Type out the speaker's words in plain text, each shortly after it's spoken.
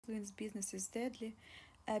Influence Business is Deadly,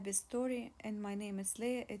 Abby's Story, and my name is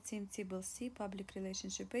Leah at Team TBLC Public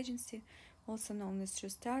Relationship Agency, also known as True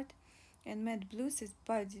Start, and Matt Blues is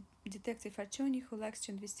by detective attorney who likes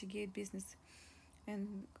to investigate business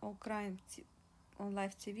and all crime on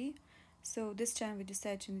live TV. So this time we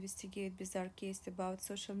decided to investigate bizarre case about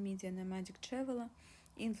social media nomadic traveler,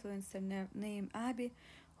 influencer named Abby,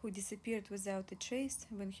 who disappeared without a trace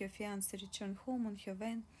when her fiance returned home on her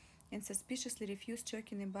van and suspiciously refused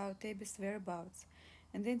talking about Abby's whereabouts,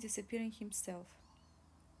 and then disappearing himself.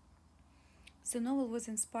 So novel was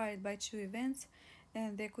inspired by true events,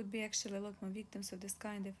 and there could be actually a lot more victims of this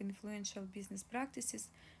kind of influential business practices.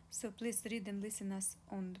 So please read and listen us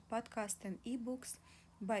on the podcast and ebooks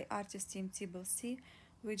by artist team TBLC.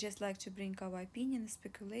 We just like to bring our opinion,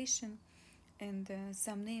 speculation, and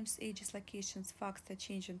some names, ages, locations, facts that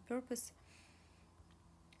change on purpose.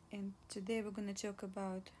 And today we're gonna talk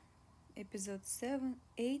about episode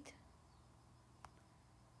 8.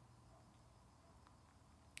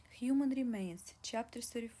 Human Remains, Chapter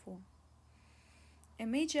 34. A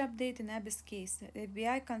major update in Abby's case. The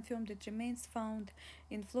FBI confirmed that remains found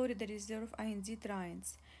in Florida Reserve are indeed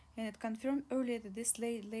Ryan's, and it confirmed earlier this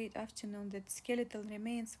late afternoon that skeletal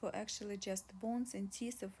remains were actually just bones and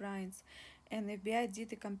teeth of Ryan's, and the FBI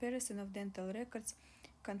did a comparison of dental records,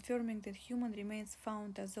 confirming that human remains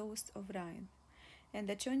found are those of Ryan. And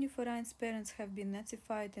attorney for Ryan's parents have been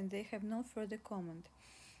notified and they have no further comment.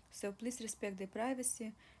 So please respect their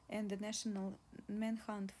privacy, and the national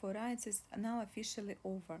manhunt for Ryan's is now officially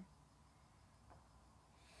over.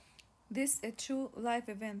 This a true life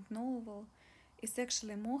event novel is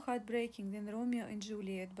actually more heartbreaking than Romeo and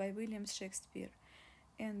Juliet by William Shakespeare.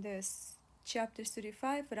 And chapter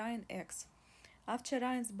 35, Ryan X. After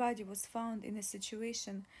Ryan's body was found in a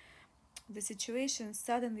situation, the situation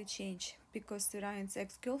suddenly changed because Ryan's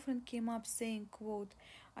ex-girlfriend came up saying, quote,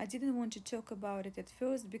 I didn't want to talk about it at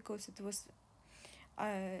first because it was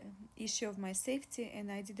an issue of my safety and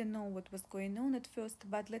I didn't know what was going on at first,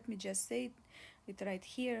 but let me just say it right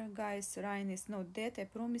here, guys. Ryan is not dead. I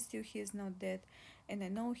promise you he is not dead, and I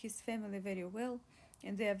know his family very well,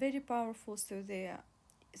 and they are very powerful, so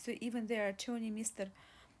even their attorney, Mr.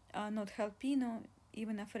 Not Halpino,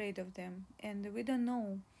 even afraid of them, and we don't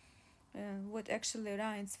know what actually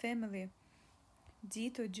Ryan's family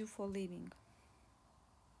did or do for living.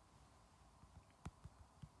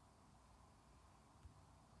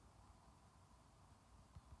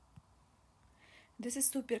 This is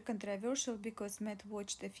super controversial because Matt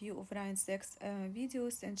watched a few of Ryan's ex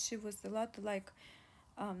videos and she was a lot like,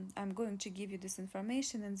 I'm going to give you this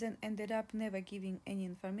information, and then ended up never giving any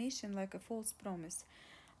information, like a false promise.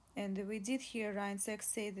 And we did hear Ryan's ex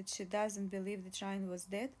say that she doesn't believe that Ryan was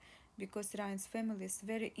dead because Ryan's family is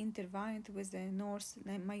very intertwined with the North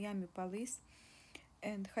Miami police.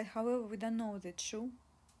 And however, we don't know the truth.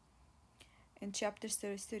 In chapter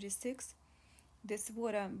 36, this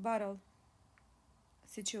water bottle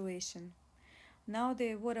situation. Now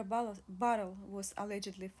the water bottle was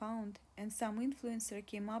allegedly found, and some influencer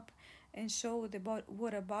came up and showed the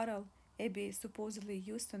water bottle Abby supposedly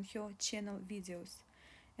used on her channel videos.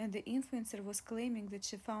 And the influencer was claiming that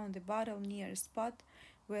she found the bottle near a spot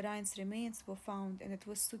where Ryan's remains were found, and it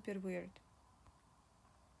was super weird.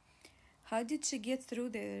 How did she get through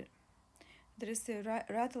there? There is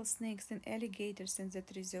rattlesnakes and alligators in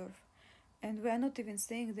that reserve, and we are not even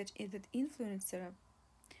saying that that influencer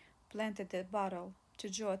planted a bottle to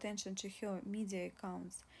draw attention to her media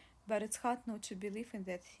accounts, but it's hard not to believe in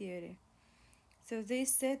that theory. So they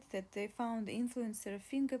said that they found the influencer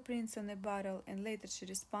fingerprints on a bottle, and later she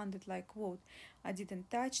responded like, quote, I didn't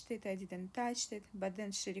touch it, but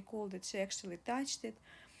then she recalled that she actually touched it.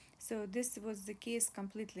 So this was the case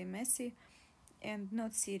completely messy and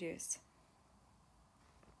not serious.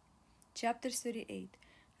 Chapter 38.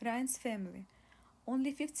 Ryan's family.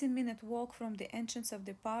 Only 15-minute walk from the entrance of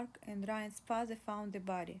the park, and Ryan's father found the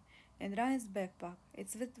body and Ryan's backpack. It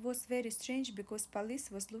was very strange because police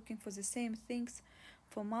was looking for the same things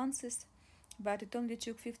for months, but it only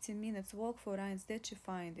took 15 minutes walk for Ryan's dad to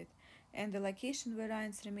find it. And the location where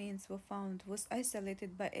Ryan's remains were found was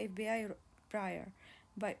isolated by FBI prior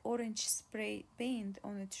by orange spray paint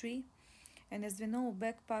on a tree, and as we know,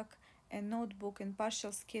 backpack and notebook and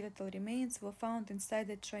partial skeletal remains were found inside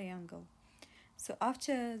the triangle. So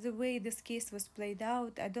after the way this case was played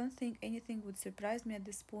out, I don't think anything would surprise me at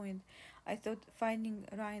this point. I thought finding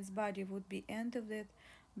Ryan's body would be end of it,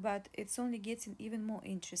 but it's only getting even more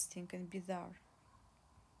interesting and bizarre.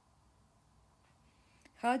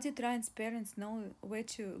 How did Ryan's parents know where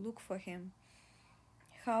to look for him?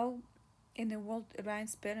 How in the world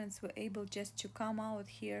Ryan's parents were able just to come out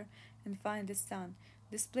here and find his son?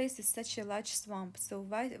 This place is such a large swamp, so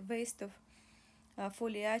waste of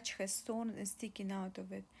foliage has thorns and sticking out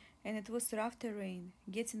of it, and it was rough terrain.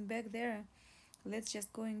 Getting back there, let's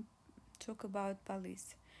just go and talk about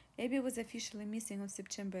police. Abby was officially missing on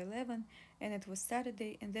September 11, and it was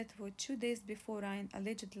Saturday, and that was 2 days before Ryan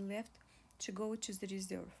allegedly left to go to the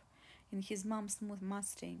reserve in his mom's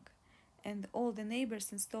Mustang. And all the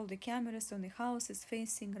neighbors installed the cameras on the houses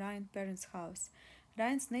facing Ryan's parents' house.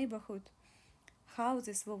 Ryan's neighborhood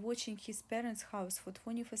houses were watching his parents' house for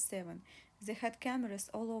 24/7. They had cameras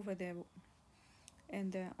all over there.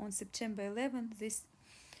 And on September 11th,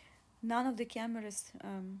 none of the cameras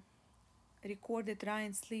recorded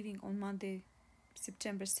Ryan's leaving on Monday,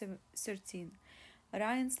 September 13.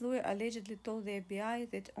 Ryan's lawyer allegedly told the FBI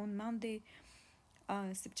that on Monday,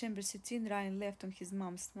 September 13, Ryan left on his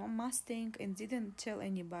mom's Mustang and didn't tell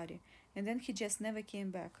anybody, and then he just never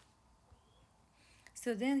came back.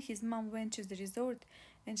 So then his mom went to the resort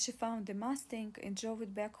and she found the Mustang and drove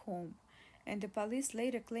it back home. And the police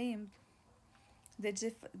later claimed that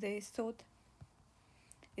they thought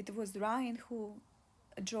it was Ryan who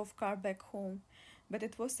drove car back home, but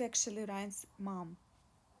it was actually Ryan's mom.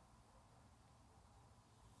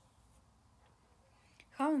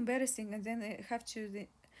 How embarrassing! And then I have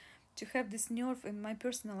to have this nerve, in my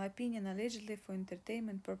personal opinion, allegedly for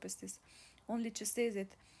entertainment purposes, only to say that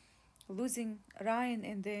losing Ryan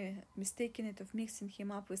and mistaking it of mixing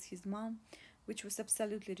him up with his mom, which was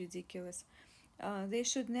absolutely ridiculous. They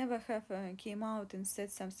should never have came out and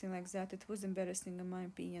said something like that. It was embarrassing, in my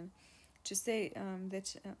opinion, to say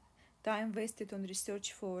that time wasted on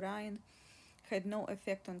research for Ryan had no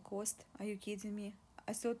effect on cost. Are you kidding me?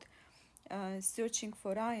 I thought searching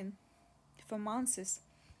for Ryan for months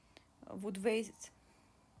would waste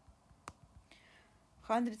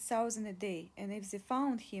 100,000 a day, and if they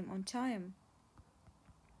found him on time,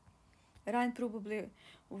 Ryan probably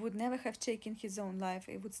would never have taken his own life.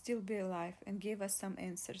 He would still be alive and gave us some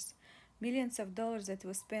answers. Millions of dollars that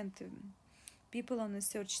were spent, people on the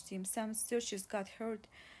search team. Some searchers got hurt,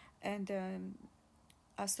 and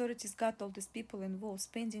authorities got all these people involved,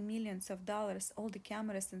 spending millions of dollars, all the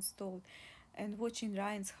cameras installed, and watching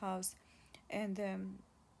Ryan's house. And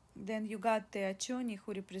then you got the attorney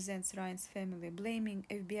who represents Ryan's family blaming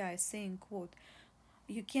FBI, saying, quote,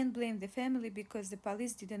 "You can't blame the family because the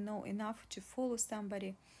police didn't know enough to follow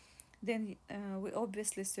somebody. Then we're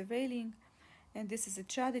obviously surveilling, and this is a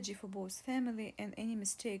tragedy for both family, and any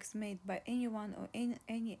mistakes made by anyone or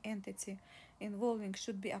any entity involving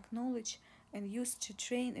should be acknowledged and used to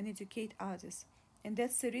train and educate others." And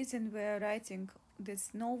that's the reason we're writing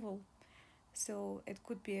this novel, so it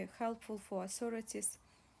could be helpful for authorities,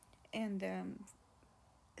 and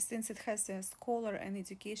since it has a scholar and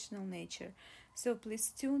educational nature. So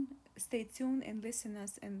please stay tuned and listen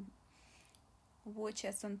us and watch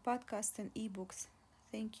us on podcasts and ebooks.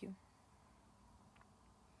 Thank you.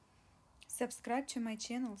 Subscribe to my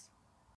channels.